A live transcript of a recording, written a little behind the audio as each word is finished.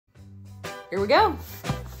Here we go.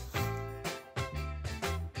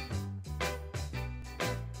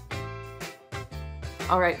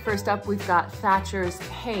 All right, first up, we've got Thatcher's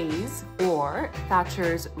Haze or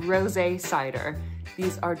Thatcher's Rosé Cider.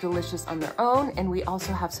 These are delicious on their own, and we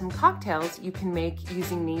also have some cocktails you can make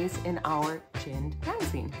using these in our Ginned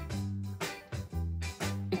magazine.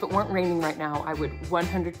 If it weren't raining right now, I would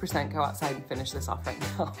 100% go outside and finish this off right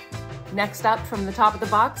now. Next up, from the top of the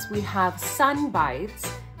box, we have Sun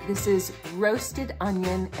Bites. This is roasted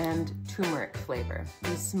onion and turmeric flavor.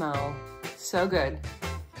 These smell so good.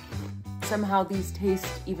 Somehow these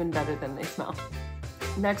taste even better than they smell.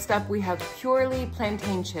 Next up, we have Purely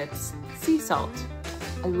Plantain Chips, Sea Salt.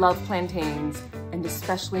 I love plantains, and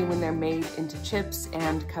especially when they're made into chips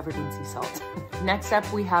and covered in sea salt. Next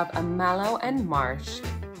up, we have a Mallow and Marsh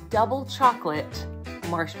Double Chocolate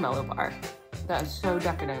Marshmallow Bar. That is so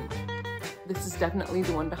decadent. This is definitely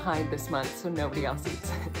the one to hide this month so nobody else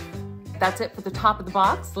eats it. That's it for the top of the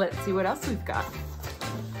box. Let's see what else we've got.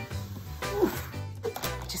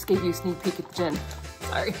 Just gave you a sneak peek at the gin,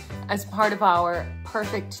 sorry. As part of our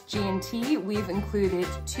perfect G&T, we've included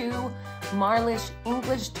 2 Marlish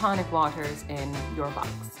English tonic waters in your box.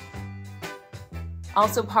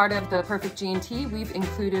 Also part of the perfect G&T, we've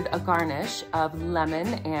included a garnish of lemon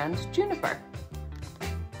and juniper.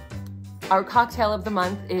 Our cocktail of the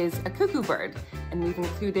month is a Cuckoo Bird, and we've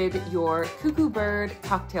included your Cuckoo Bird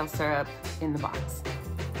cocktail syrup in the box.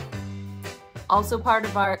 Also part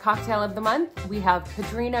of our cocktail of the month, we have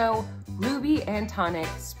Padrino Ruby and Tonic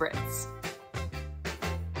Spritz.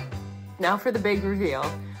 Now for the big reveal.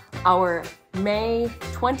 Our May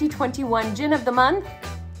 2021 gin of the month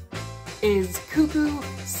is Cuckoo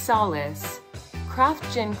Solace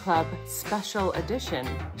Craft Gin Club Special Edition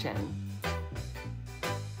Gin.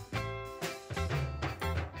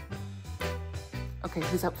 Okay,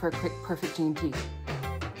 who's up for a quick perfect G&T?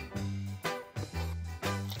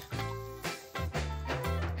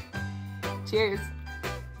 Cheers.